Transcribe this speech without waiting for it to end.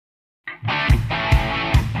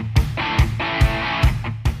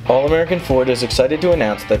All American Ford is excited to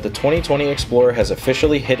announce that the 2020 Explorer has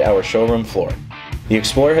officially hit our showroom floor. The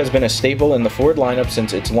Explorer has been a staple in the Ford lineup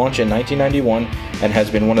since its launch in 1991 and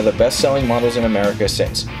has been one of the best-selling models in America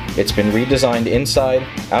since. It's been redesigned inside,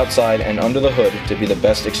 outside, and under the hood to be the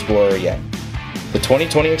best Explorer yet. The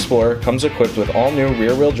 2020 Explorer comes equipped with all-new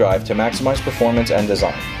rear-wheel drive to maximize performance and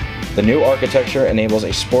design. The new architecture enables a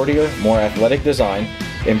sportier, more athletic design,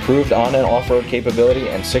 improved on- and off-road capability,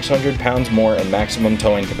 and 600 pounds more in maximum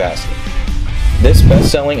towing capacity. This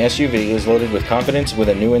best-selling SUV is loaded with confidence with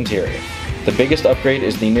a new interior. The biggest upgrade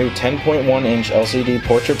is the new 10.1-inch LCD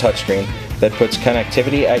portrait touchscreen that puts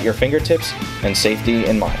connectivity at your fingertips and safety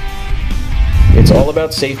in mind. It's all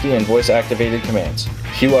about safety and voice-activated commands.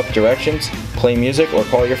 Cue up directions, play music, or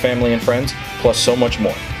call your family and friends, plus so much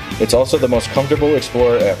more. It's also the most comfortable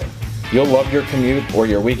Explorer ever. You'll love your commute or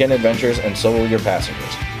your weekend adventures, and so will your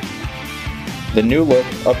passengers. The new look,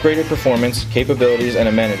 upgraded performance, capabilities, and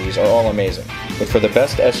amenities are all amazing. But for the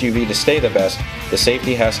best SUV to stay the best, the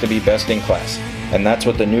safety has to be best in class. And that's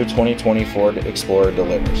what the new 2020 Ford Explorer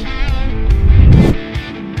delivers.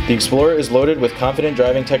 The Explorer is loaded with confident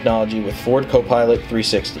driving technology with Ford Copilot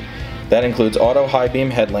 360. That includes auto high beam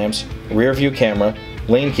headlamps, rear view camera,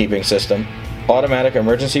 lane keeping system, automatic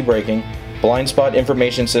emergency braking, blind spot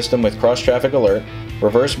information system with cross-traffic alert,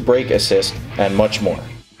 reverse brake assist, and much more.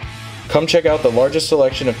 Come check out the largest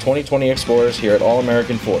selection of 2020 Explorers here at All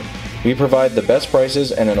American Ford. We provide the best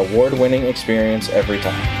prices and an award-winning experience every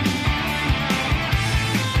time.